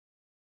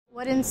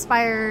What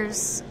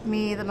inspires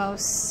me the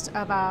most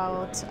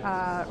about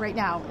right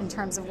now in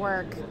terms of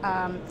work?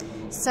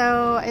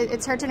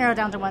 It's hard to narrow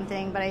down to one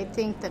thing, but I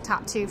think the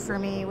top two for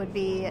me would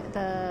be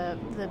the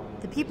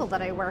people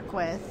that I work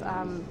with.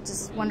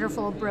 Just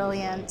wonderful,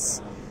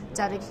 brilliant,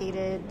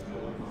 dedicated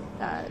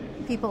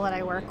people that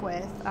I work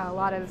with. A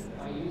lot of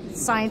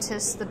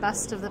scientists, the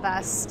best of the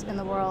best in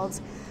the world,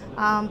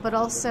 but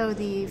also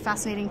the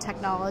fascinating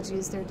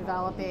technologies they're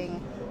developing.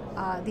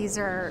 These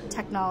are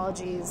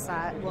technologies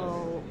that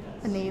will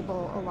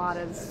enable a lot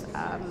of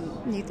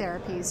new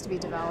therapies to be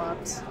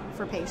developed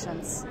for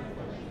patients.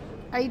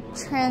 I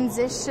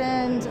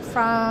transitioned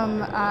from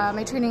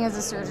my training as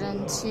a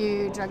surgeon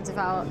to drug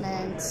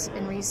development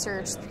and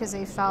research because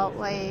I felt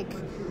like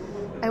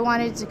I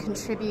wanted to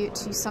contribute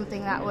to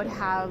something that would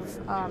have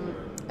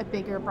a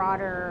bigger,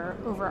 broader,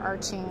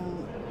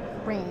 overarching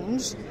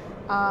range.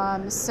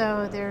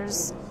 So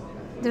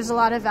there's a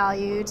lot of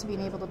value to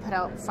being able to put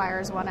out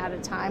fires one at a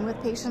time with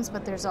patients,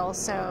 but there's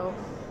also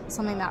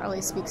something that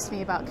really speaks to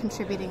me about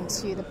contributing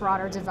to the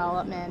broader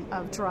development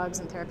of drugs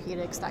and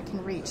therapeutics that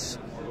can reach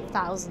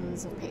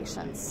thousands of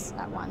patients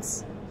at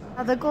once.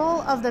 The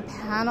goal of the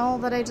panel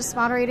that I just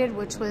moderated,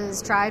 which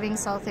was driving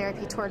cell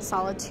therapy towards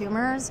solid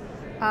tumors,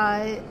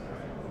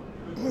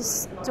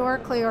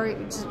 historically or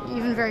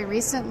even very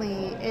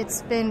recently,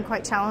 it's been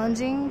quite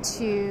challenging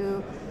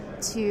to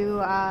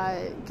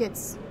get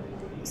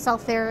cell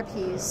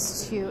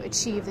therapies to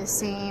achieve the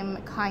same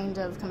kind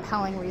of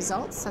compelling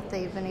results that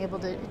they've been able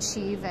to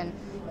achieve in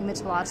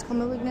hematological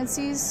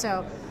malignancies.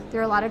 So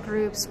there are a lot of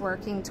groups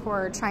working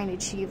toward trying to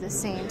achieve the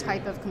same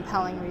type of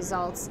compelling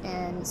results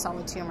in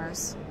solid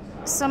tumors.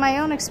 So my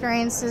own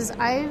experiences,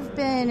 I've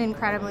been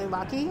incredibly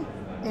lucky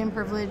and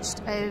privileged.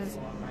 I've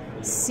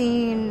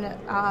seen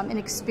and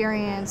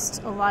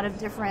experienced a lot of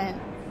different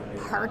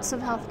parts of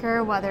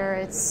healthcare, whether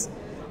it's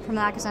from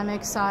the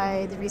academic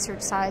side, the research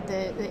side,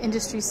 the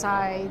industry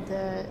side,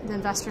 the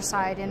investor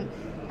side, and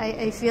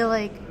I feel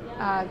like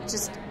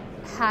just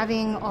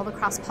having all the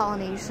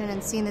cross-pollination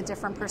and seeing the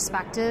different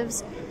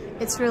perspectives,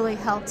 it's really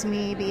helped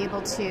me be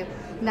able to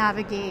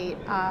navigate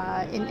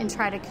and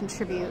try to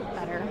contribute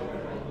better.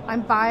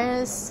 I'm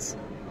biased.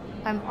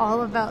 I'm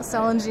all about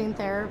cell and gene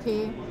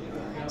therapy,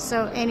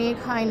 so any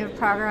kind of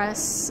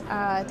progress,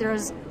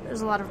 there's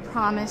a lot of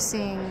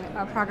promising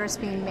progress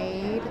being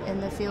made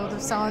in the field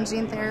of cell and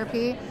gene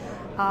therapy.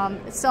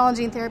 Cell and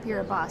gene therapy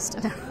are a bust.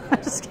 No,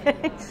 I'm just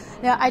kidding.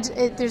 No,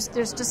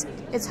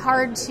 it's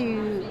hard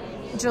to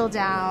drill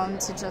down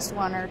to just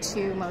one or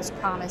two most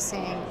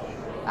promising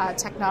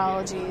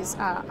technologies.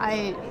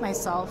 I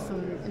myself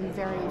am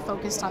very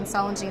focused on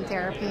cell and gene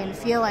therapy and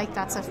feel like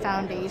that's a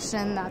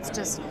foundation that's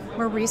just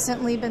more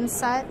recently been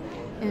set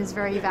and is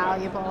very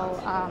valuable.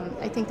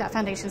 I think that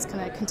foundation is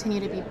going to continue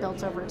to be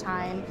built over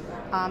time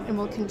and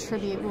will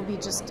be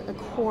just a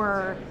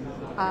core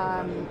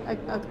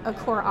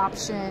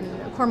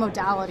option, a core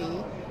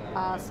modality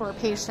for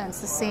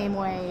patients the same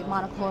way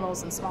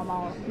monoclonals and small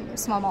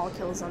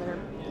molecules, other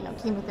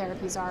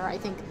chemotherapies are. I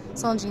think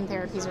cell and gene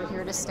therapies are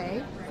here to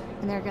stay,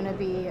 and they're going to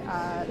be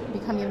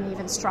becoming an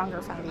even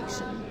stronger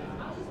foundation.